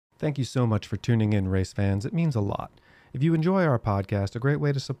Thank you so much for tuning in, race fans. It means a lot. If you enjoy our podcast, a great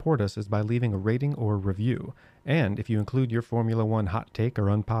way to support us is by leaving a rating or review. And if you include your Formula One hot take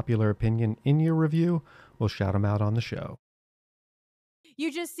or unpopular opinion in your review, we'll shout them out on the show.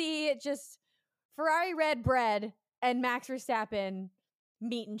 You just see Ferrari red bread and Max Verstappen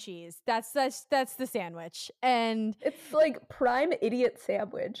meat and cheese. That's the sandwich. And it's like prime idiot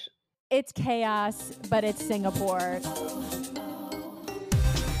sandwich. It's chaos, but it's Singapore.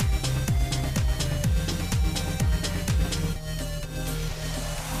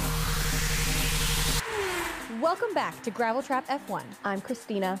 Welcome back to Gravel Trap F1. I'm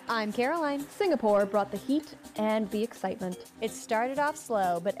Christina. I'm Caroline. Singapore brought the heat and the excitement. It started off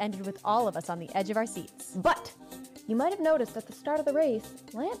slow, but ended with all of us on the edge of our seats. But you might have noticed at the start of the race,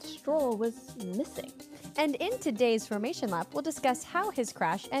 Lance Stroll was missing. And in today's formation lap, we'll discuss how his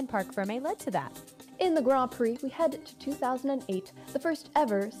crash and Parc Fermé led to that. In the Grand Prix, we head to 2008, the first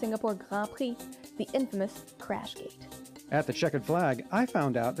ever Singapore Grand Prix, the infamous Crashgate. At the Checkered Flag, I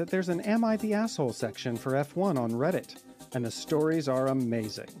found out that there's an Am I the Asshole section for F1 on Reddit, and the stories are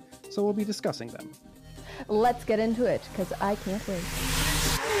amazing, so we'll be discussing them. Let's get into it, because I can't wait.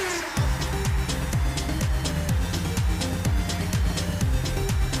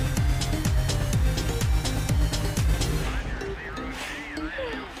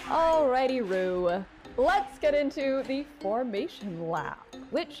 Alrighty, Roo. Let's get into the formation lap,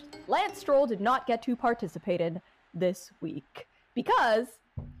 which Lance Stroll did not get to participate in this week because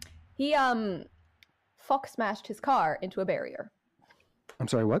he fuck smashed his car into a barrier. I'm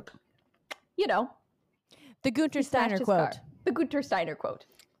sorry, what? You know, the Günther Steiner quote. The Günther Steiner quote.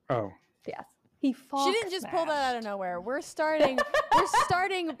 Oh. Yes. He fuck She didn't just pull that out of nowhere. We're starting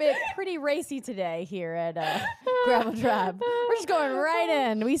a bit pretty racy today here at Gravel Trap. We're just going right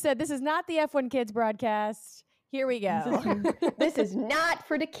in. We said this is not the F1 Kids broadcast. Here we go. This is not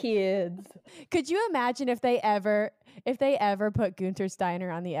for the kids. Could you imagine if they ever put Günther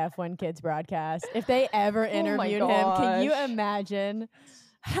Steiner on the F1 Kids broadcast? If they ever interviewed him, can you imagine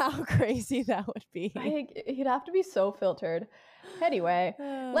how crazy that would be? He'd have to be so filtered. Anyway,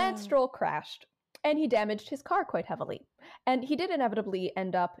 Lance Stroll crashed, and he damaged his car quite heavily. And he did inevitably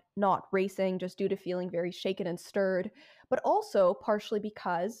end up not racing just due to feeling very shaken and stirred, but also partially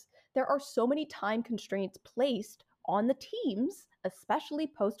because there are so many time constraints placed on the teams, especially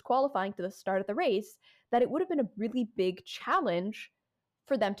post-qualifying to the start of the race, that it would have been a really big challenge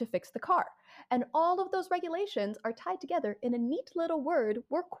for them to fix the car. And all of those regulations are tied together in a neat little word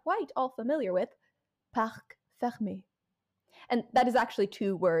we're quite all familiar with, Parc Fermé. And that is actually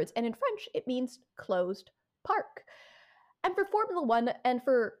two words, and in French it means closed park. And for Formula One and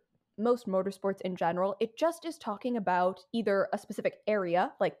for most motorsports in general, it just is talking about either a specific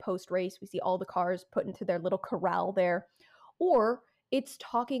area, like post-race, we see all the cars put into their little corral there, or it's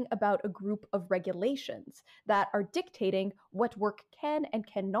talking about a group of regulations that are dictating what work can and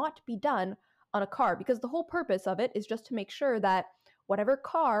cannot be done on a car, because the whole purpose of it is just to make sure that whatever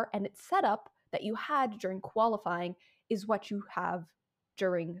car and its setup that you had during qualifying is what you have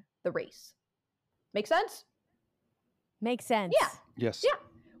during the race. Make sense? Makes sense. Yeah. Yes. Yeah.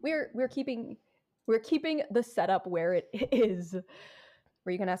 We're keeping the setup where it is.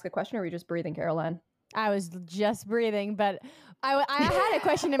 Were you gonna ask a question, or were you just breathing, Caroline? I was just breathing, but I had a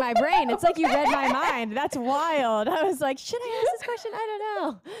question in my brain. It's like you read my mind. That's wild. I was like, should I ask this question? I don't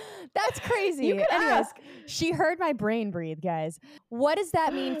know. That's crazy. You can ask. She heard my brain breathe, guys. What does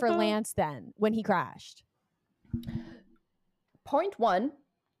that mean for Lance then when he crashed? Point one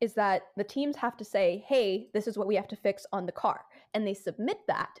is that the teams have to say, hey, this is what we have to fix on the car. And they submit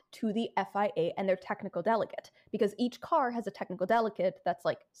that to the FIA and their technical delegate, because each car has a technical delegate that's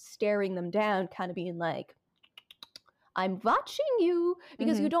like staring them down, kind of being like, I'm watching you,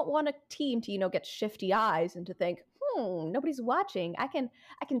 because you don't want a team to, get shifty eyes and to think, nobody's watching. I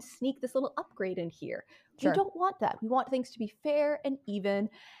can sneak this little upgrade in here. Sure. We don't want that. We want things to be fair and even.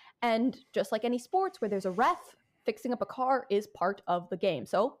 And just like any sports where there's a ref, fixing up a car is part of the game.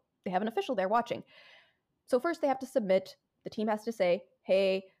 So they have an official there watching. So first they have to submit. The team has to say,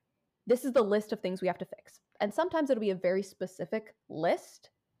 hey, this is the list of things we have to fix. And sometimes it'll be a very specific list.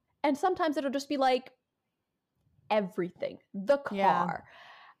 And sometimes it'll just be like everything, the car.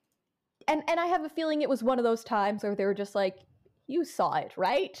 Yeah. And I have a feeling it was one of those times where they were just like, you saw it,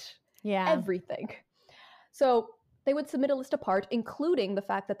 right? Yeah. Everything. So they would submit a list of parts, including the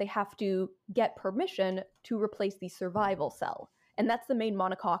fact that they have to get permission to replace the survival cell. And that's the main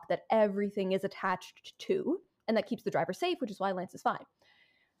monocoque that everything is attached to, and that keeps the driver safe, which is why Lance is fine.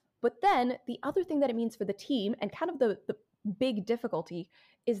 But then the other thing that it means for the team, and kind of the big difficulty,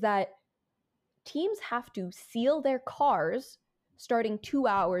 is that teams have to seal their cars starting 2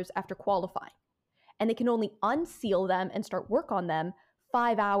 hours after qualifying. And they can only unseal them and start work on them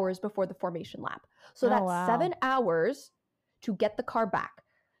 5 hours before the formation lap. So that's 7 hours to get the car back,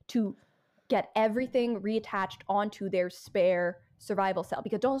 to get everything reattached onto their spare survival cell.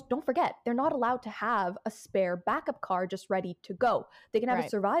 Because don't forget, they're not allowed to have a spare backup car just ready to go. They can have a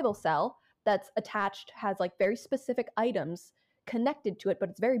survival cell that's attached, has like very specific items connected to it, but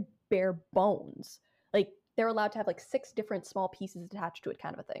it's very bare bones. Like they're allowed to have like 6 different small pieces attached to it,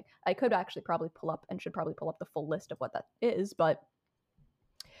 kind of a thing. I could actually probably pull up the full list of what that is, but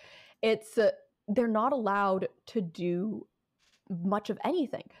it's they're not allowed to do much of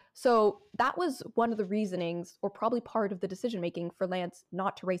anything. So that was one of the reasonings, or probably part of the decision making for Lance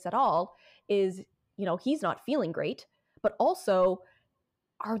not to race at all, is, you know, he's not feeling great, but also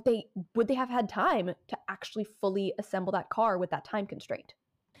would they have had time to actually fully assemble that car with that time constraint?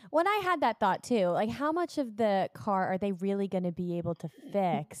 When I had that thought too, like how much of the car are they really going to be able to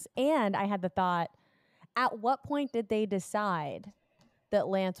fix? And I had the thought, at what point did they decide that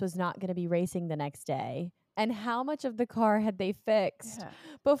Lance was not going to be racing the next day? And how much of the car had they fixed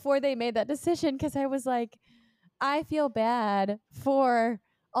before they made that decision? Because I was like, I feel bad for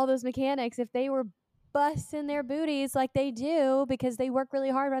all those mechanics if they were busting their booties like they do, because they work really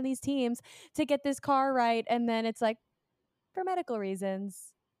hard on these teams to get this car right. And then it's like, for medical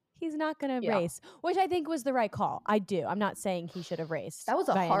reasons, he's not going to race, which I think was the right call. I do. I'm not saying he should have raced. That was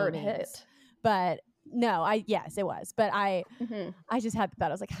a hard hit. But no, yes, it was. But I just had the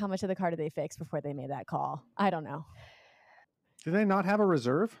thought. I was like, how much of the car did they fix before they made that call? I don't know. Do they not have a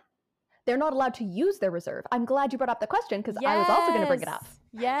reserve? They're not allowed to use their reserve. I'm glad you brought up the question, because I was also going to bring it up.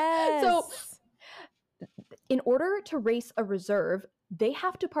 Yes. So in order to race a reserve, they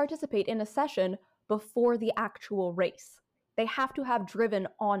have to participate in a session before the actual race. They have to have driven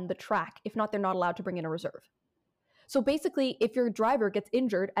on the track. If not, they're not allowed to bring in a reserve. So basically, if your driver gets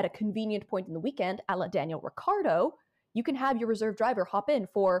injured at a convenient point in the weekend, a la Daniel Ricciardo, you can have your reserve driver hop in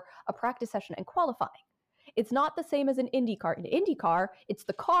for a practice session and qualifying. It's not the same as an IndyCar. In IndyCar, it's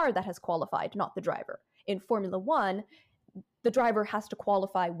the car that has qualified, not the driver. In Formula One, the driver has to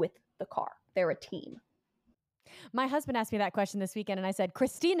qualify with the car. They're a team. My husband asked me that question this weekend, and I said,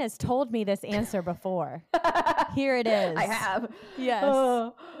 Christina's told me this answer before. Here it is. I have. Yes.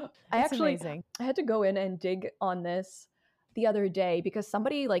 I had to go in and dig on this the other day, because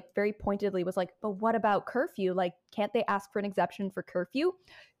somebody like very pointedly was like, but what about curfew? Like, can't they ask for an exception for curfew?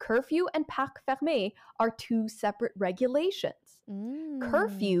 Curfew and parc fermé are 2 separate regulations.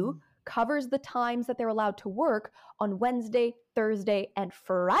 Curfew covers the times that they're allowed to work on Wednesday, Thursday, and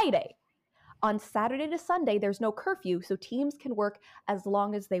Friday. On Saturday to Sunday, there's no curfew, so teams can work as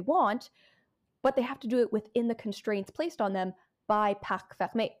long as they want, but they have to do it within the constraints placed on them by parc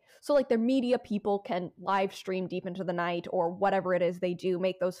fermé. So like their media people can live stream deep into the night, or whatever it is they do,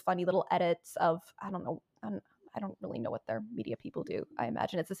 make those funny little edits of, I don't know, I don't really know what their media people do. I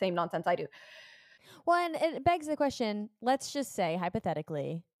imagine it's the same nonsense I do. Well, and it begs the question, let's just say,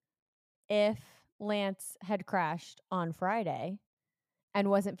 hypothetically, if Lance had crashed on Friday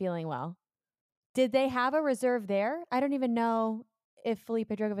and wasn't feeling well, did they have a reserve there? I don't even know if Felipe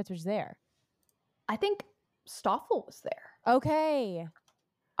Drugovich was there. I think Stoffel was there. Okay.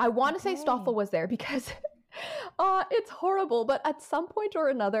 I want to say Stoffel was there because it's horrible, but at some point or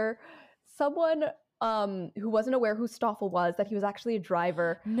another, someone who wasn't aware who Stoffel was, that he was actually a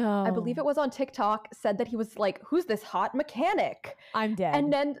driver. No. I believe it was on TikTok, said that he was like, who's this hot mechanic? I'm dead.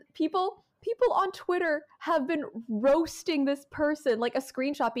 And then people on Twitter have been roasting this person, like a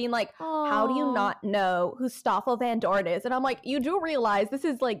screenshot being like, how do you not know who Stoffel Vandoorne is? And I'm like, you do realize this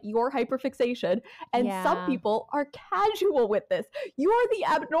is like your hyperfixation, and some people are casual with this. You're the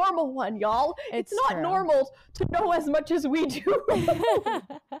abnormal one, y'all. It's not normal to know as much as we do.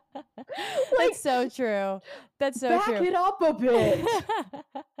 That's so true. That's so true. Back it up a bit.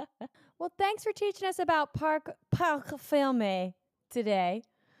 Well, thanks for teaching us about parc fermé today.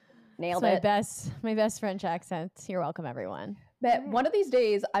 Nailed it. My best French accent. You're welcome, everyone. But one of these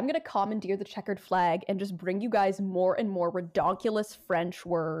days, I'm going to commandeer the checkered flag and just bring you guys more and more redonkulous French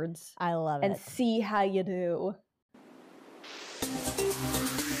words. I love it. And see how you do.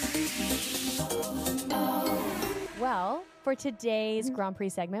 Well, for today's Grand Prix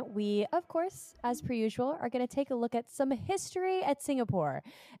segment, we, of course, as per usual, are going to take a look at some history at Singapore.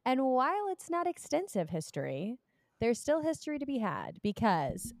 And while it's not extensive history, there's still history to be had,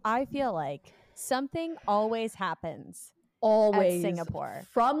 because I feel like something always happens. Always. At Singapore.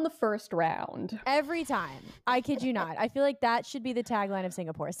 From the first round. Every time. I kid you not. I feel like that should be the tagline of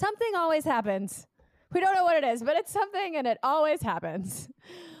Singapore. Something always happens. We don't know what it is, but it's something, and it always happens.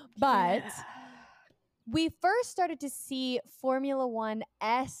 But We first started to see Formula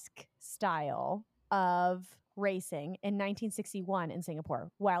One-esque style of racing in 1961 in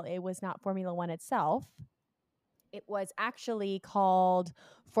Singapore. While it was not Formula One itself, it was actually called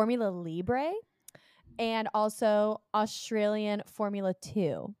Formula Libre and also Australian Formula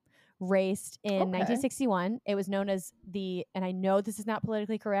 2, raced in 1961. It was known as and I know this is not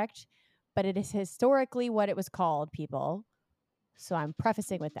politically correct, but it is historically what it was called, people. So I'm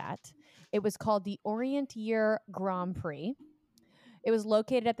prefacing with that. It was called the Orientier Grand Prix. It was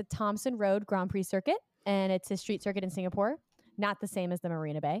located at the Thomson Road Grand Prix circuit, and it's a street circuit in Singapore, not the same as the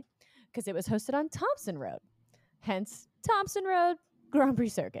Marina Bay, because it was hosted on Thomson Road, hence Thomson Road Grand Prix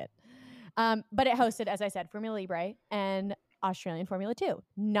circuit. But it hosted, as I said, Formula Libre and Australian Formula 2,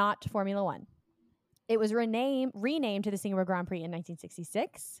 not Formula One. It was renamed to the Singapore Grand Prix in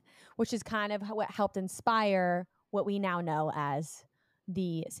 1966, which is kind of what helped inspire what we now know as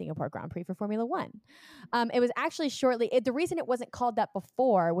the Singapore Grand Prix for Formula One. It was actually the reason it wasn't called that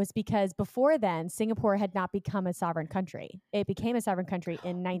before was because before then, Singapore had not become a sovereign country. It became a sovereign country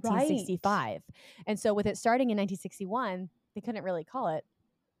in 1965. Right. And so with it starting in 1961, they couldn't really call it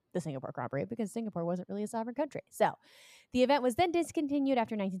the Singapore Grand Prix because Singapore wasn't really a sovereign country. So the event was then discontinued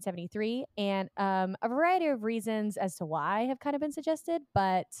after 1973, and a variety of reasons as to why have kind of been suggested,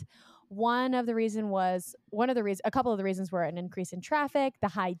 but a couple of the reasons were an increase in traffic, the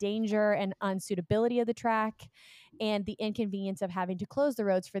high danger and unsuitability of the track, and the inconvenience of having to close the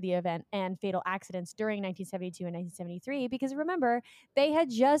roads for the event and fatal accidents during 1972 and 1973, because remember, they had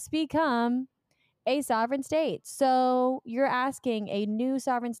just become a sovereign state. So you're asking a new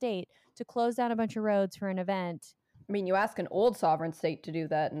sovereign state to close down a bunch of roads for an event. I mean, you ask an old sovereign state to do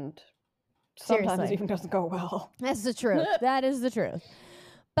that, and sometimes it even doesn't go well. That's the truth. That is the truth.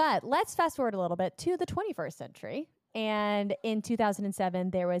 But let's fast forward a little bit to the 21st century. And in 2007,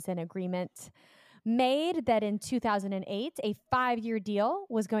 there was an agreement made that in 2008, a 5-year deal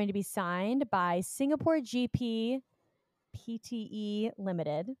was going to be signed by Singapore GP PTE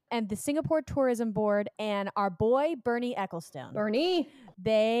Limited and the Singapore Tourism Board and our boy Bernie Ecclestone. Bernie!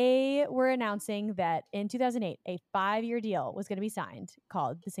 They were announcing that in 2008, a 5-year deal was going to be signed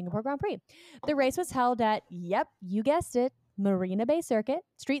called the Singapore Grand Prix. The race was held at, yep, you guessed it, Marina Bay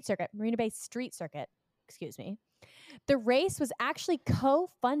Street Circuit. The race was actually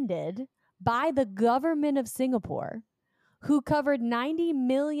co-funded by the government of Singapore, who covered $90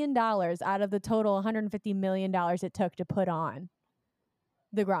 million out of the total $150 million it took to put on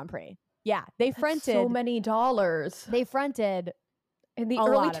the Grand Prix. Yeah, they fronted so many dollars. They fronted in the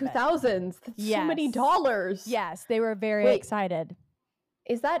early 2000s. That's so many dollars. Yes, they were very excited.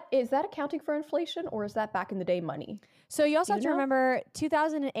 Is that accounting for inflation, or is that back in the day money? So you also have to remember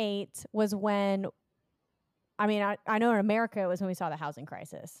 2008 was when, I know in America it was when we saw the housing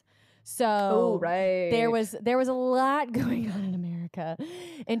crisis. So there was a lot going on in America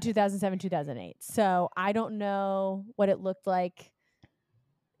in 2007, 2008. So I don't know what it looked like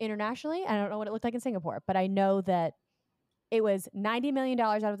internationally. I don't know what it looked like in Singapore, but I know that it was $90 million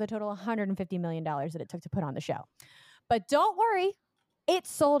out of the total $150 million that it took to put on the show. But don't worry, it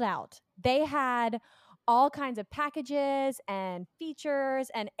sold out. They had all kinds of packages and features,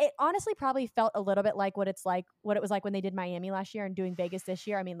 and it honestly probably felt a little bit like what it was like when they did Miami last year and doing Vegas this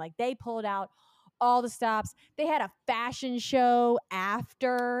year. I mean, like, they pulled out all the stops. They had a fashion show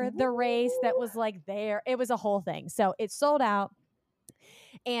after the race that was like there. It was a whole thing. So it sold out,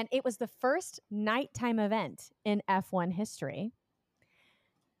 and it was the first nighttime event in F1 history,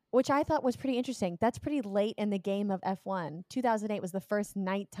 which I thought was pretty interesting. That's pretty late in the game of F1. 2008 was the first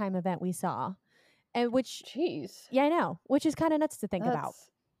nighttime event we saw. And yeah, I know, which is kind of nuts to think about.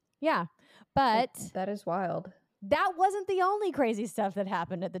 Yeah, but that is wild. That wasn't the only crazy stuff that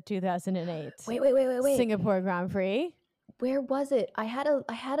happened at the 2008. Wait. Singapore Grand Prix. Where was it? I had a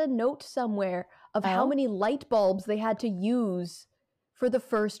note somewhere of how many light bulbs they had to use for the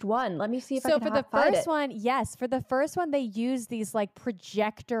first one. Let me see if I can find it. So for the first one, they used these like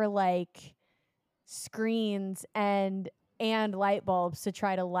projector like screens and light bulbs to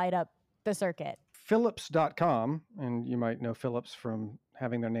try to light up the circuit. Philips.com, and you might know Philips from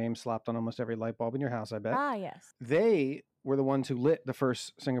having their name slapped on almost every light bulb in your house, I bet. Ah, yes. They were the ones who lit the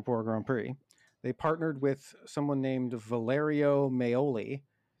first Singapore Grand Prix. They partnered with someone named Valerio Maioli,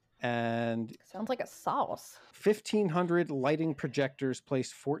 and sounds like a sauce. 1,500 lighting projectors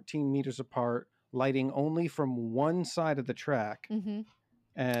placed 14 meters apart, lighting only from one side of the track, and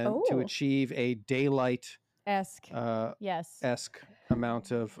to achieve a daylight-esque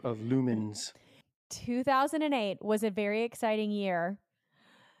amount of lumens. 2008 was a very exciting year.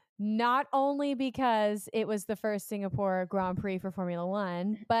 Not only because it was the first Singapore Grand Prix for Formula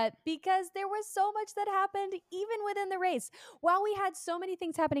One, but because there was so much that happened even within the race. While we had so many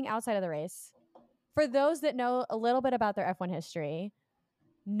things happening outside of the race, for those that know a little bit about their F1 history,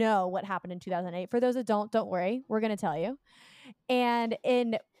 know what happened in 2008. For those that don't worry, we're going to tell you. And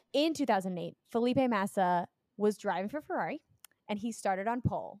in 2008, Felipe Massa was driving for Ferrari, and he started on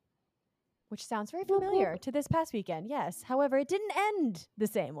pole, which sounds very familiar to this past weekend. Yes. However, it didn't end the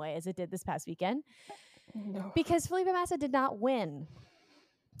same way as it did this past weekend because Felipe Massa did not win.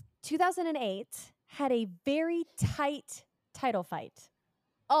 2008 had a very tight title fight.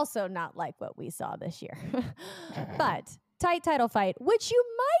 Also not like what we saw this year, but tight title fight, which you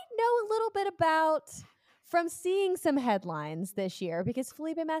might know a little bit about from seeing some headlines this year because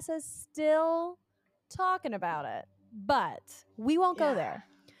Felipe Massa is still talking about it, but we won't go there.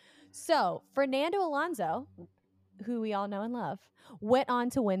 So Fernando Alonso, who we all know and love, went on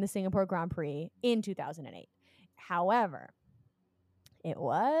to win the Singapore Grand Prix in 2008. However, it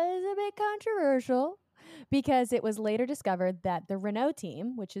was a bit controversial because it was later discovered that the Renault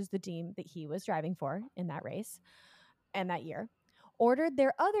team, which is the team that he was driving for in that race and that year, ordered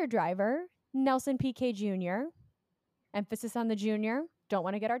their other driver, Nelson Piquet Jr., emphasis on the junior, don't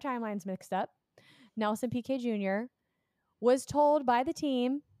want to get our timelines mixed up, Nelson Piquet Jr. was told by the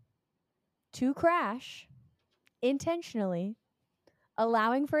team to crash intentionally,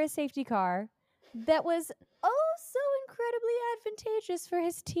 allowing for a safety car that was oh so incredibly advantageous for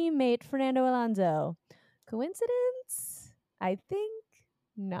his teammate Fernando Alonso. Coincidence? I think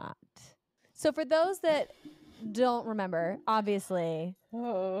not. So for those that don't remember, obviously,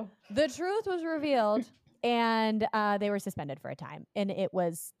 the truth was revealed and they were suspended for a time and it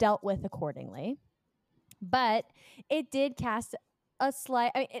was dealt with accordingly. But it did cast a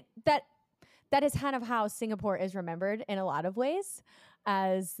slight, that is kind of how Singapore is remembered in a lot of ways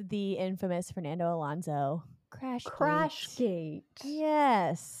as the infamous Fernando Alonso Crashgate.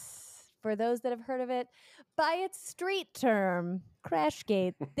 Yes. For those that have heard of it by its street term,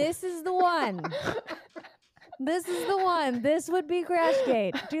 Crashgate. This is the one. This is the one. This would be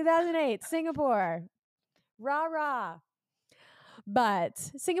Crashgate. 2008, Singapore. Rah, rah. But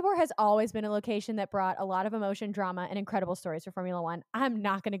Singapore has always been a location that brought a lot of emotion, drama, and incredible stories for Formula One. I'm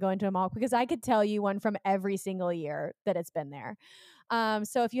not going to go into them all because I could tell you one from every single year that it's been there.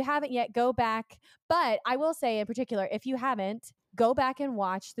 So if you haven't yet, go back. But I will say in particular, if you haven't, go back and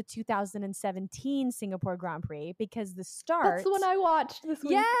watch the 2017 Singapore Grand Prix because the start. That's the one I watched this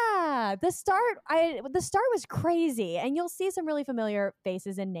week. Yeah, the start was crazy, and you'll see some really familiar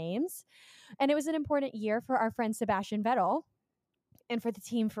faces and names. And it was an important year for our friend Sebastian Vettel and for the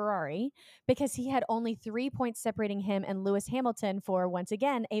team Ferrari because he had only 3 points separating him and Lewis Hamilton for, once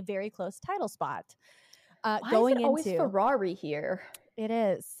again, a very close title spot. Why is it always Ferrari here? It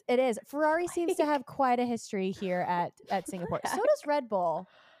is. Ferrari seems to have quite a history here at Singapore. So does Red Bull,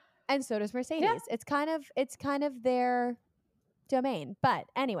 and so does Mercedes. Yeah. It's kind of their domain. But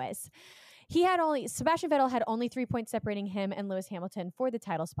anyways, Sebastian Vettel had only 3 points separating him and Lewis Hamilton for the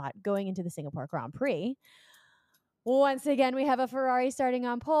title spot going into the Singapore Grand Prix. Once again, we have a Ferrari starting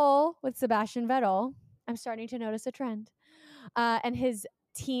on pole with Sebastian Vettel. I'm starting to notice a trend. And his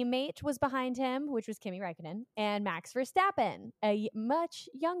teammate was behind him, which was Kimi Räikkönen, and Max Verstappen, a much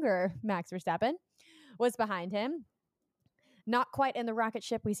younger Max Verstappen, was behind him. Not quite in the rocket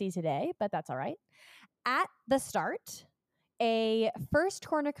ship we see today, but that's all right. At the start, a first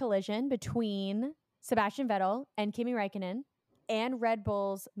corner collision between Sebastian Vettel and Kimi Räikkönen and Red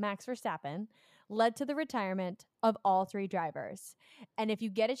Bull's Max Verstappen led to the retirement of all three drivers. And if you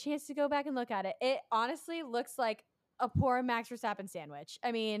get a chance to go back and look at it, it honestly looks like a poor Max Verstappen sandwich.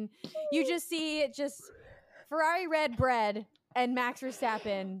 I mean, you just see just Ferrari red bread and Max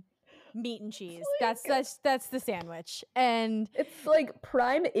Verstappen meat and cheese. That's the sandwich. And it's like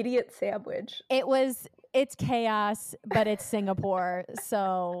prime idiot sandwich. It's chaos, but it's Singapore.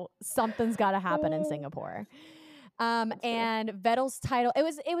 So something's got to happen in Singapore. And Vettel's title, it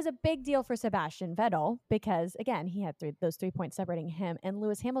was a big deal for Sebastian Vettel because, again, he had those 3 points separating him and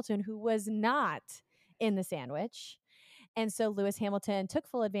Lewis Hamilton, who was not in the sandwich. And so Lewis Hamilton took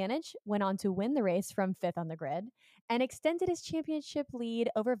full advantage, went on to win the race from 5th on the grid, and extended his championship lead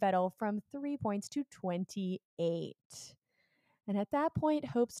over Vettel from 3 points to 28. And at that point,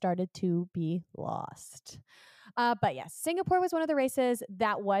 hope started to be lost. But yes, Singapore was one of the races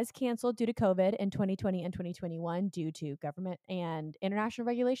that was canceled due to COVID in 2020 and 2021 due to government and international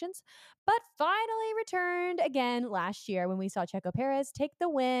regulations, but finally returned again last year when we saw Checo Perez take the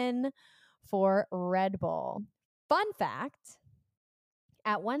win for Red Bull. Fun fact,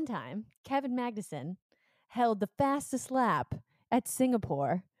 at one time, Kevin Magnussen held the fastest lap at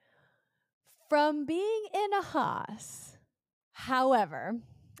Singapore from being in a Haas. However,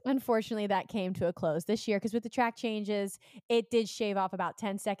 unfortunately, that came to a close this year because with the track changes, it did shave off about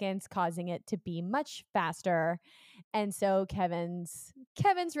 10 seconds, causing it to be much faster. And so Kevin's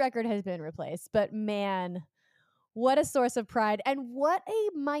record has been replaced. But man, what a source of pride. And what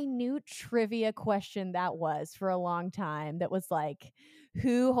a minute trivia question that was for a long time. That was like,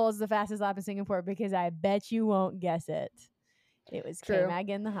 who holds the fastest lap in Singapore? Because I bet you won't guess it. It was K-Mag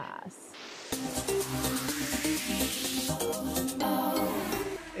in the Haas.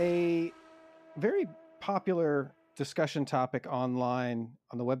 A very popular discussion topic online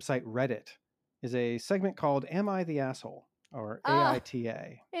on the website Reddit is a segment called Am I the Asshole? Or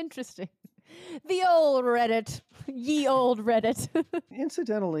AITA. Interesting. The old Reddit. Ye old Reddit.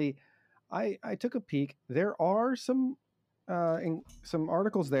 Incidentally, I took a peek. There are some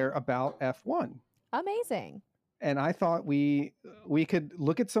articles there about F1. Amazing. And I thought we could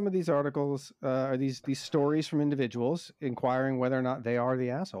look at some of these articles, or these stories from individuals inquiring whether or not they are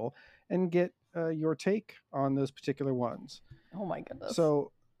the asshole, and get your take on those particular ones. Oh my goodness!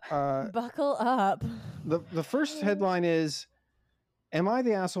 So buckle up. The first headline is, "Am I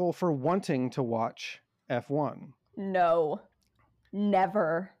the asshole for wanting to watch F1?" No,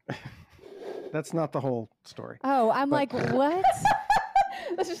 never. That's not the whole story. Oh, I'm like, what?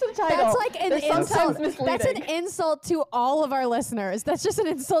 That's just the title. That's like an insult. Misleading. That's an insult to all of our listeners. That's just an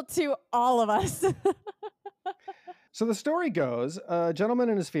insult to all of us. So the story goes, a gentleman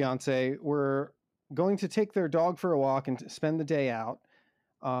and his fiance were going to take their dog for a walk and spend the day out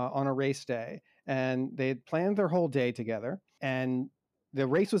on a race day. And they had planned their whole day together. And the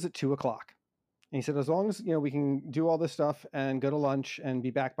race was at 2:00. And he said, as long as we can do all this stuff and go to lunch and be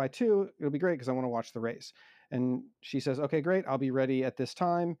back by 2, it'll be great because I want to watch the race. And she says, okay, great. I'll be ready at this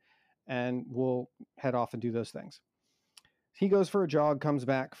time and we'll head off and do those things. He goes for a jog, comes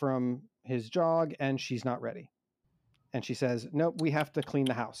back from his jog, and she's not ready. And she says, nope, we have to clean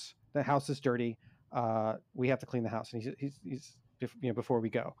the house. The house is dirty. We have to clean the house. And he's before we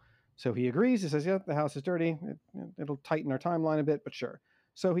go. So he agrees. He says, yeah, the house is dirty. It'll tighten our timeline a bit, but sure.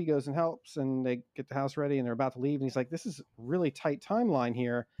 So he goes and helps, and they get the house ready, and they're about to leave. And he's like, this is a really tight timeline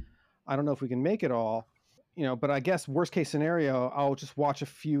here. I don't know if we can make it all, but I guess worst case scenario, I'll just watch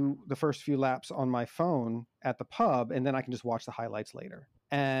the first few laps on my phone at the pub, and then I can just watch the highlights later.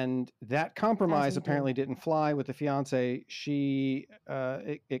 And that compromise apparently didn't fly with the fiance.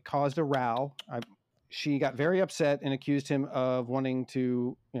 It caused a row. She got very upset and accused him of wanting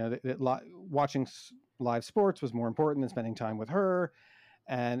to, watching live sports was more important than spending time with her.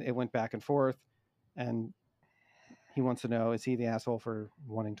 And it went back and forth. And he wants to know, is he the asshole for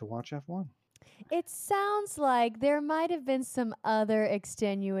wanting to watch F1? It sounds like there might have been some other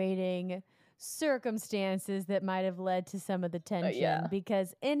extenuating circumstances that might have led to some of the tension.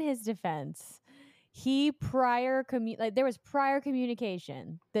 Because in his defense, there was prior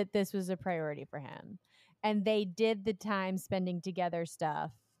communication that this was a priority for him. And they did the time spending together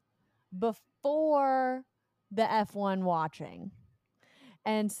stuff before the F1 watching.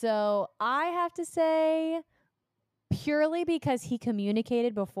 And so I have to say, purely because he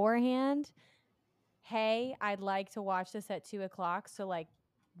communicated beforehand, hey, I'd like to watch this at 2:00. So like,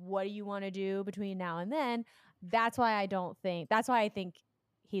 what do you want to do between now and then? That's why I think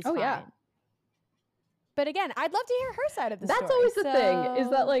he's fine. Yeah. But again, I'd love to hear her side of the story. That's always the thing, is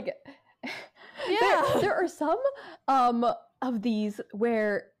that like, there are some of these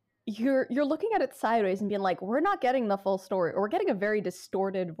where you're looking at it sideways and being like, we're not getting the full story, or we're getting a very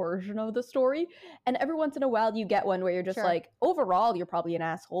distorted version of the story. And every once in a while you get one where you're just like, overall, you're probably an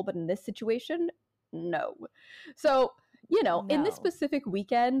asshole, but in this situation, no. So, in this specific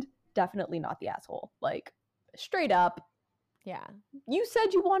weekend, definitely not the asshole. Like, straight up. Yeah. You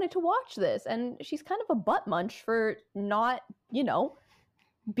said you wanted to watch this, and she's kind of a butt munch for not,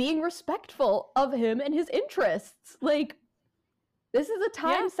 being respectful of him and his interests. Like, this is a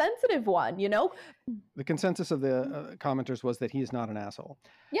time-sensitive one, The consensus of the commenters was that he is not an asshole.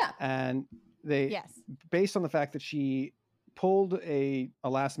 Yeah. And based on the fact that she pulled a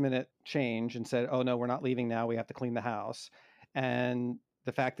last-minute change and said, oh, no, we're not leaving now. We have to clean the house. And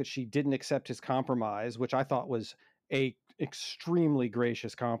the fact that she didn't accept his compromise, which I thought was a extremely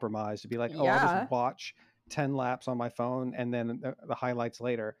gracious compromise, to be like, I'll just watch 10 laps on my phone and then the highlights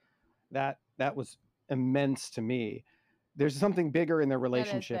later. That was immense to me. There's something bigger in their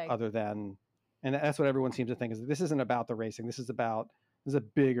relationship other than, and that's what everyone seems to think, is this isn't about the racing. This is a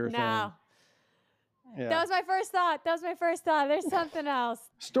bigger thing. Yeah. That was my first thought. There's something else.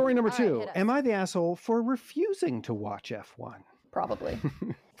 Story number 2. Am I the asshole for refusing to watch F1? Probably.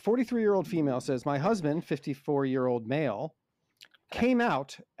 43-year-old female says, my husband, 54-year-old male, came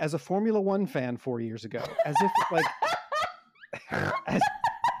out as a Formula One fan 4 years ago, as if like, as,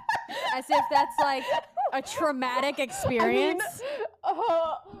 As if that's like a traumatic experience.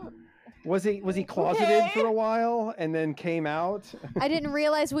 was he closeted for a while and then came out? I didn't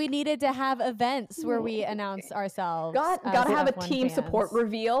realize we needed to have events where we announce ourselves. Gotta have a F1 team fans. support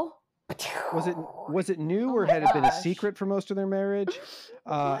reveal. Was it new or had it been a secret for most of their marriage?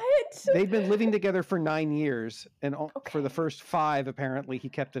 What? They'd been living together for 9 years, and for the Okay. first 5, apparently, he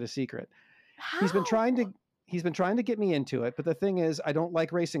kept it a secret. How? He's been trying to get me into it, but the thing is, I don't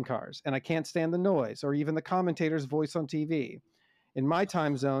like racing cars, and I can't stand the noise or even the commentator's voice on TV. In my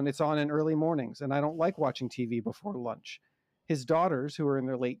time zone, it's on in early mornings, and I don't like watching TV before lunch. His daughters, who are in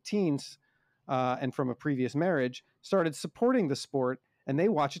their late teens and from a previous marriage, started supporting the sport, and they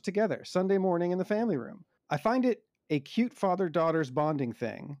watch it together Sunday morning in the family room. I find it a cute father-daughter's bonding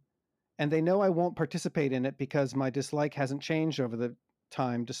thing, and they know I won't participate in it because my dislike hasn't changed over the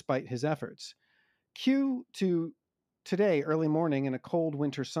time despite his efforts. Cue to today, early morning in a cold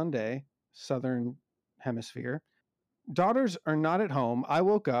winter Sunday, Southern Hemisphere. Daughters are not at home. I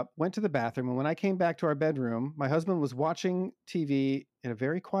woke up, went to the bathroom, and when I came back to our bedroom, my husband was watching TV in a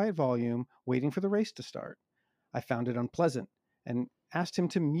very quiet volume, waiting for the race to start. I found it unpleasant and asked him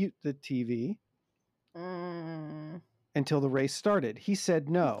to mute the TV until the race started. He said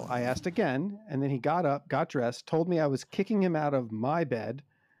no. I asked again, and then he got up, got dressed, told me I was kicking him out of my bed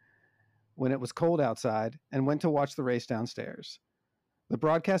when it was cold outside, and went to watch the race downstairs. The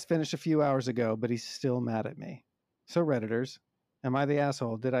broadcast finished a few hours ago, but he's still mad at me. So, Redditors, am I the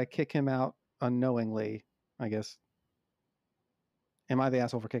asshole? Did I kick him out unknowingly, I guess? Am I the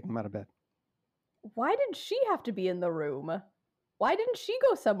asshole for kicking him out of bed? Why did she have to be in the room? Why didn't she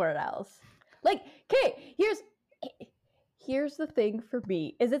go somewhere else? Like, okay, here's the thing for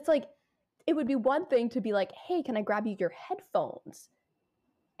me, is it's like, it would be one thing to be like, hey, can I grab you your headphones?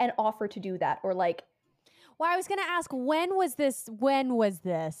 And offer to do that. Or like, Well, I was going to ask, when was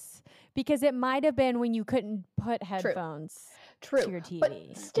this? Because it might have been when you couldn't put headphones true, to your TV.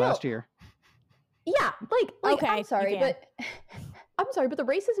 but still, Last year. yeah, like Okay, I'm you sorry, can. but the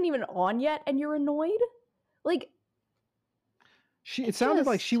race isn't even on yet, and you're annoyed. Like, It sounded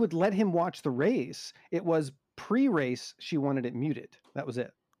like she would let him watch the race. It was pre-race. She wanted it muted. That was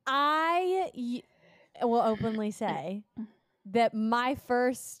it. I will openly say that my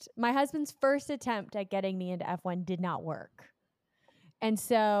husband's first attempt at getting me into F1 did not work. And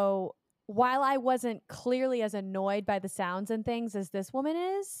so while I wasn't clearly as annoyed by the sounds and things as this woman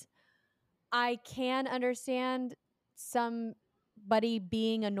is, I can understand somebody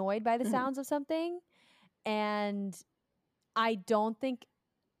being annoyed by the sounds of something. And I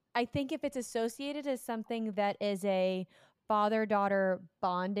think if it's associated as something that is a father-daughter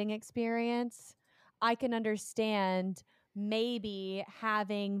bonding experience, I can understand maybe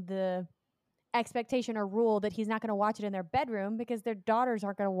having the expectation or rule that he's not going to watch it in their bedroom because their daughters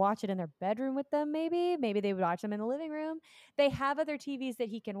aren't going to watch it in their bedroom with them. Maybe they would watch them in the living room. They have other TVs that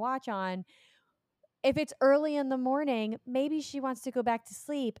he can watch on. If it's early in the morning, maybe she wants to go back to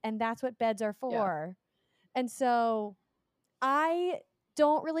sleep, and that's what beds are for. And so I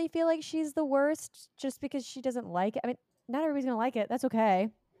don't really feel like she's the worst just because she doesn't like it. I mean, not everybody's going to like it. That's okay.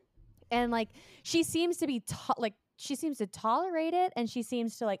 And like, she seems to be she seems to tolerate it, and she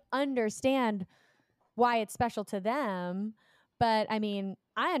seems to like understand why it's special to them. But I mean,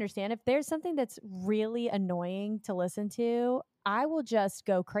 I understand if there's something that's really annoying to listen to, I will just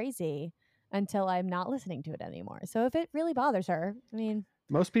go crazy until I'm not listening to it anymore. So if it really bothers her, I mean,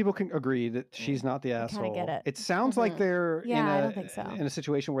 most people can agree that she's not the asshole. get it. It sounds like they're I don't think so. in a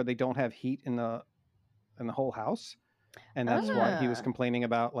situation where they don't have heat in the whole house. And that's why he was complaining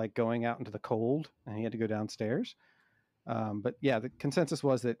about like going out into the cold and he had to go downstairs. But yeah, the consensus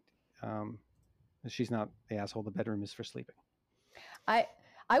was that she's not the asshole. The bedroom is for sleeping. I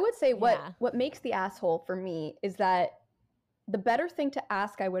would say what makes the asshole for me is that the better thing to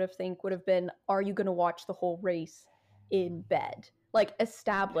ask, I would have been, are you going to watch the whole race in bed? Like,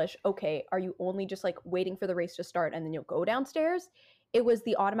 establish, okay, are you only just like waiting for the race to start and then you'll go downstairs? It was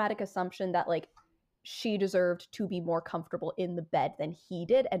the automatic assumption that like she deserved to be more comfortable in the bed than he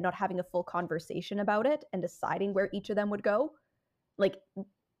did, and not having a full conversation about it and deciding where each of them would go. Like,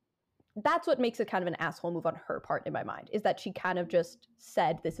 that's what makes it kind of an asshole move on her part in my mind, is that she kind of just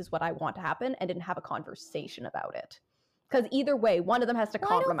said, this is what I want to happen, and didn't have a conversation about it. Because either way, one of them has to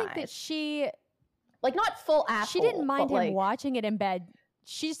compromise. I don't think that she... Like, not full asshole. She didn't mind him like, watching it in bed.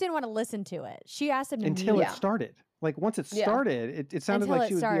 She just didn't want to listen to it. She asked him to until mute it started. Like, once it started, it sounded like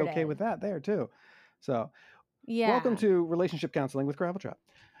she would be okay with that there, too. So, welcome to Relationship Counseling with Gravel Trap.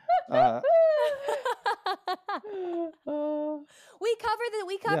 We cover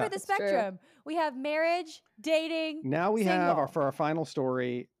Yeah. the It's true. spectrum. We have marriage, dating. Now we have single. for our final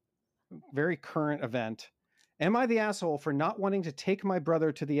story, very current event. Am I the asshole for not wanting to take my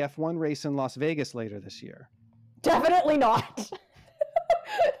brother to the F1 race in Las Vegas later this year? Definitely not.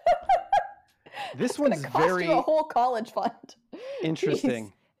 This It's gonna one's cost very you a whole college fund.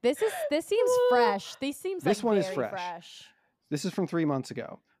 interesting. This seems fresh. This seems This like one is very fresh. This is from 3 months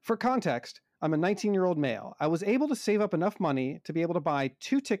ago. For context, I'm a 19-year-old male. I was able to save up enough money to be able to buy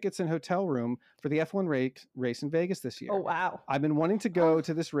 2 tickets and hotel room for the F1 race in Vegas this year. Oh wow. I've been wanting to go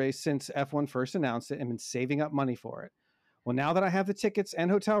to this race since F1 first announced it and been saving up money for it. Well, now that I have the tickets and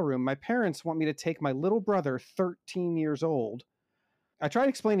hotel room, my parents want me to take my little brother, 13 years old. I tried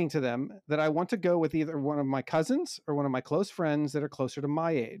explaining to them that I want to go with either one of my cousins or one of my close friends that are closer to my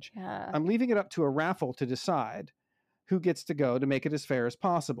age. Yeah. I'm leaving it up to a raffle to decide who gets to go to make it as fair as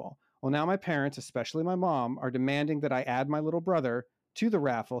possible. Well, now my parents, especially my mom, are demanding that I add my little brother to the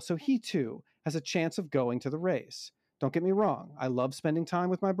raffle so he too has a chance of going to the race. Don't get me wrong. I love spending time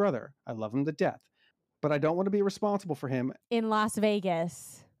with my brother. I love him to death. But I don't want to be responsible for him in Las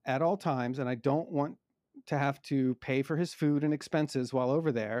Vegas. at all times, and I don't want to have to pay for his food and expenses while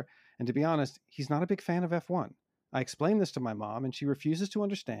over there. And to be honest, he's not a big fan of F1. I explained this to my mom, and she refuses to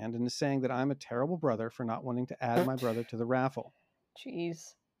understand and is saying that I'm a terrible brother for not wanting to add my brother to the raffle.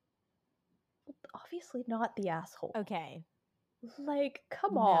 Jeez. Obviously not the asshole. Okay. Like,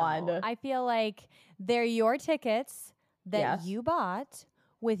 come No. on. I feel like they're your tickets that Yes. you bought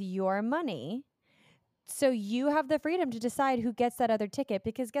with your money. So you have the freedom to decide who gets that other ticket,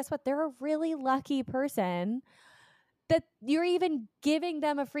 because guess what? They're a really lucky person that you're even giving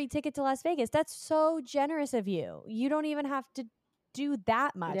them a free ticket to Las Vegas. That's so generous of you. You don't even have to do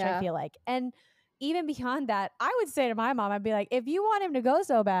that much, I Yeah. feel like. And even beyond that, I would say to my mom, I'd be like, if you want him to go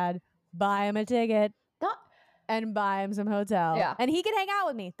so bad, buy him a ticket Not and buy him some hotel. Yeah. And he can hang out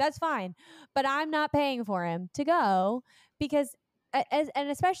with me. That's fine. But I'm not paying for him to go because and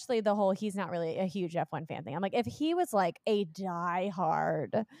especially the whole he's not really a huge F1 fan thing. I'm like, if he was like a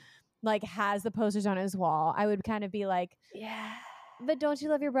diehard, like has the posters on his wall, I would kind of be like, yeah. but don't you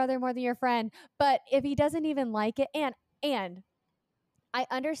love your brother more than your friend? But if he doesn't even like it, and I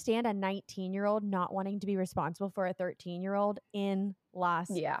understand a 19-year-old not wanting to be responsible for a 13-year-old in Las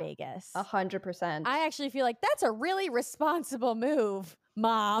Yeah. Vegas. 100%. I actually feel like that's a really responsible move,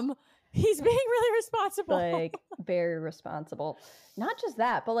 Mom. He's being really responsible. like very responsible. Not just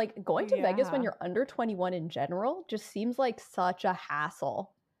that, but like going to Vegas when Yeah. you're under 21 in general just seems like such a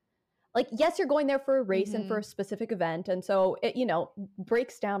hassle. Like, yes, you're going there for a race and for a specific event, and so it, you know,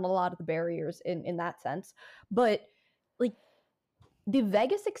 breaks down a lot of the barriers in that sense. But like the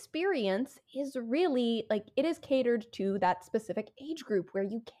Vegas experience is really like it is catered to that specific age group where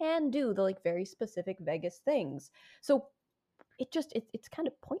you can do the like very specific Vegas things. So it's kind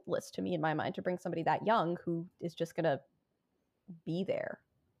of pointless to me in my mind to bring somebody that young who is just gonna be there.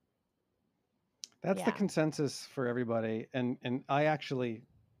 That's the Yeah. consensus for everybody. And I actually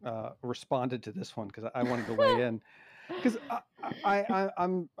responded to this one because I wanted to weigh in. Because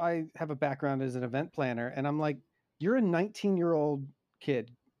I have a background as an event planner, and I'm like, you're a 19-year-old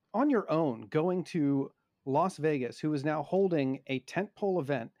kid on your own going to Las Vegas, who is now holding a tentpole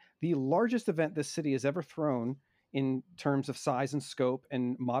event, the largest event this city has ever thrown in terms of size and scope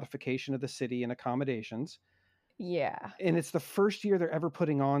and modification of the city and accommodations. Yeah. And it's the first year they're ever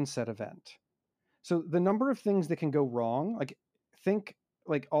putting on said event. So the number of things that can go wrong, like think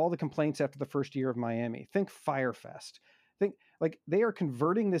like all the complaints after the first year of Miami, think Firefest, think like they are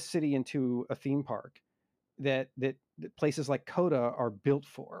converting this city into a theme park that places like Coda are built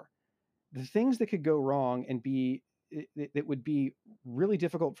for. The things that could go wrong and it would be really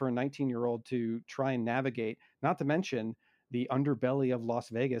difficult for a 19-year-old to try and navigate, not to mention the underbelly of Las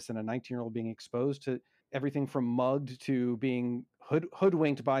Vegas and a 19-year-old being exposed to everything from mugged to being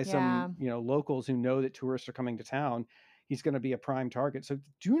hoodwinked by some locals who know that tourists are coming to town. He's going to be a prime target. So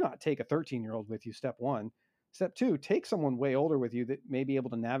do not take a 13-year-old with you, step one. Step two, take someone way older with you that may be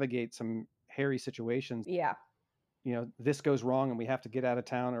able to navigate some hairy situations. Yeah. This goes wrong and we have to get out of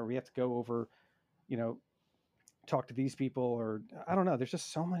town, or we have to go over, talk to these people, or I don't know. There's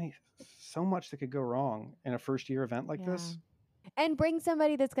just so much that could go wrong in a first year event like this. And bring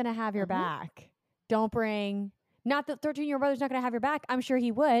somebody that's going to have your back. Don't bring, not that 13-year-old brother's not going to have your back. I'm sure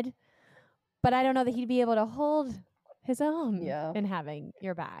he would, but I don't know that he'd be able to hold his own in having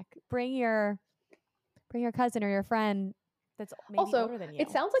your back. Bring your cousin or your friend that's maybe also older than you.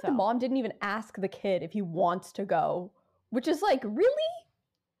 It sounds like the mom didn't even ask the kid if he wants to go, which is like, really?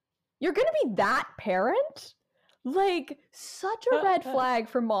 You're going to be that parent? Like, such a red flag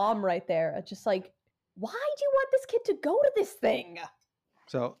for mom right there. It's just like, Why do you want this kid to go to this thing?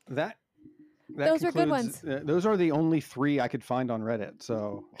 So that Those are good concludes- those are the only 3 I could find on Reddit.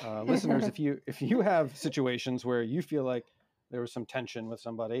 So listeners, if you have situations where you feel like there was some tension with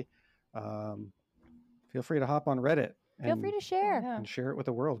somebody, feel free to hop on Reddit. Feel free to share. and share it with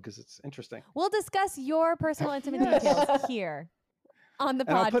the world because it's interesting. We'll discuss your personal intimate details here on the podcast.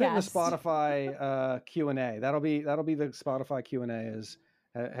 And I'll put it in the Spotify Q&A. That'll be the Spotify Q&A. Is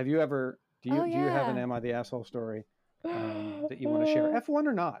have you ever do you have an Am I the Asshole story that you want to share? F1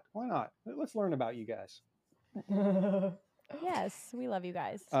 or not? Why not? Let's learn about you guys. Yes, we love you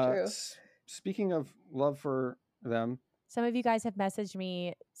guys. True. Speaking of love for them, Some of you guys have messaged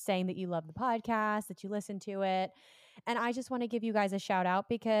me saying that you love the podcast, that you listen to it. And I just want to give you guys a shout out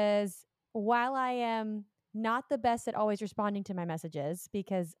because while I am not the best at always responding to my messages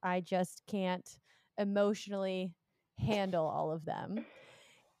because I just can't emotionally handle all of them,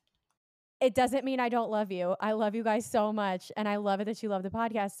 it doesn't mean I don't love you. I love you guys so much, and I love it that you love the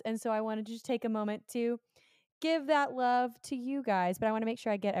podcast. And so I wanted to just take a moment to give that love to you guys, but I want to make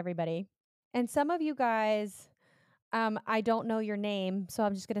sure I get everybody. And some of you guys, I don't know your name, so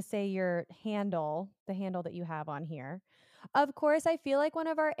I'm just going to say your handle, the handle that you have on here. Of course, I feel like one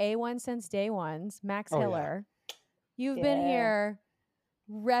of our A1 since day ones, Max Hiller. You've been here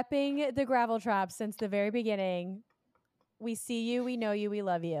repping the Gravel Trap since the very beginning. We see you, we know you, we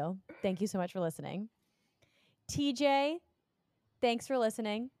love you. Thank you so much for listening. TJ, thanks for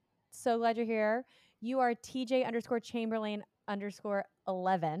listening. So glad you're here. You are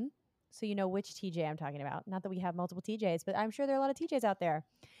TJ_Chamberlain_11. So you know which TJ I'm talking about. Not that we have multiple TJs, but I'm sure there are a lot of TJs out there.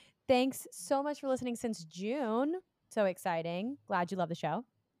 Thanks so much for listening since June. So exciting. Glad you love the show.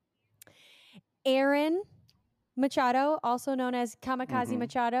 Aaron Machado, also known as Kamikaze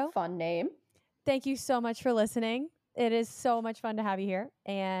Machado. Fun name. Thank you so much for listening. It is so much fun to have you here,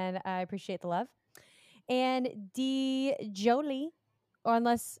 and I appreciate the love. And D. Jolie, or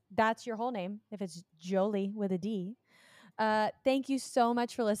unless that's your whole name, if it's Jolie with a D. Thank you so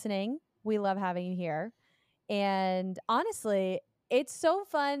much for listening. We love having you here. And honestly, it's so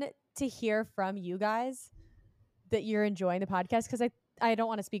fun to hear from you guys that you're enjoying the podcast, because I don't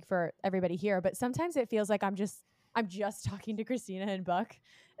want to speak for everybody here, but sometimes it feels like I'm just talking to Christina and Buck,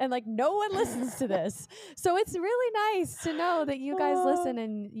 and like no one listens to this. So it's really nice to know that you guys listen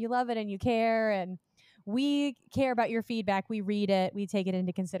and you love it and you care, and we care about your feedback. We read it. We take it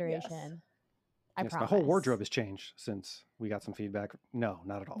into consideration. Yes. I yes, promise. my whole wardrobe has changed since we got some feedback. No,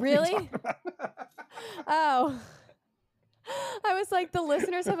 not at all. Really? Oh. I was like, the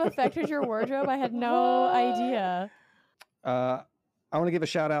listeners have affected your wardrobe? I had no idea. I want to give a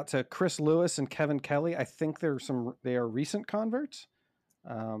shout out to Chris Lewis and Kevin Kelly. I think they are recent converts.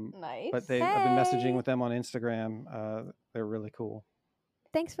 Nice. But I've been messaging with them on Instagram. They're really cool.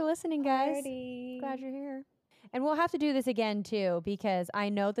 Thanks for listening, guys. Party. Glad you're here. And we'll have to do this again, too, because I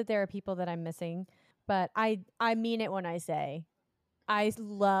know that there are people that I'm missing, but I mean it when I say I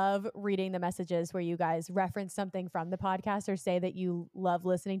love reading the messages where you guys reference something from the podcast or say that you love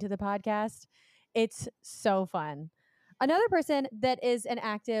listening to the podcast. It's so fun. Another person that is an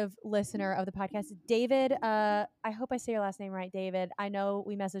active listener of the podcast, David. I hope I say your last name right, David. I know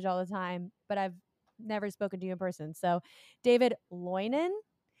we message all the time, but I've never spoken to you in person. So David Loynan,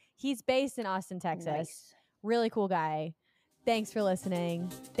 he's based in Austin, Texas. Nice. Really cool guy. Thanks for listening.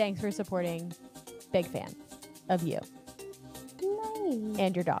 Thanks for supporting. Big fan of you. Nice.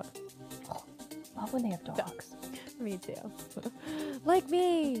 And your dog. Love when they have dogs. Me too. Like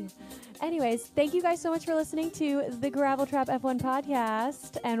me. Anyways, thank you guys so much for listening to the Gravel Trap F1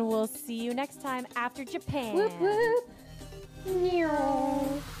 podcast, and we'll see you next time after Japan. Whoop whoop.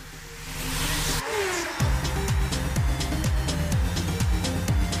 Meow.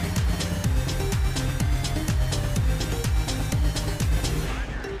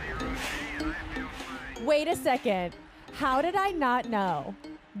 Wait a second. How did I not know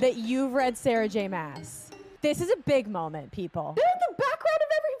that you've read Sarah J. Maas? This is a big moment, people. They're in the background of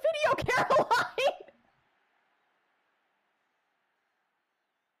every video, Caroline!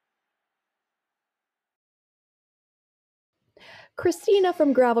 Christina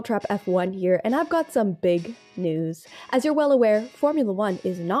from Gravel Trap F1 here, and I've got some big news. As you're well aware, Formula One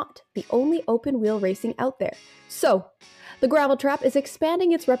is not the only open wheel racing out there. So, the Gravel Trap is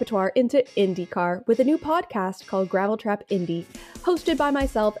expanding its repertoire into IndyCar with a new podcast called Gravel Trap Indy, hosted by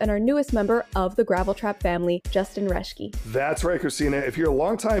myself and our newest member of the Gravel Trap family, Justin Reschke. That's right, Christina. If you're a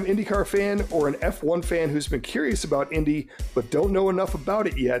longtime IndyCar fan or an F1 fan who's been curious about Indy but don't know enough about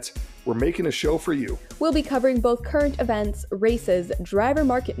it yet, we're making a show for you. We'll be covering both current events, races, driver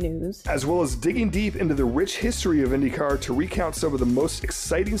market news, as well as digging deep into the rich history of IndyCar to recount some of the most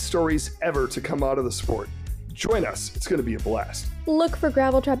exciting stories ever to come out of the sport. Join us. It's going to be a blast. Look for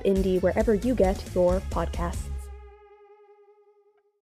Gravel Trap Indy wherever you get your podcasts.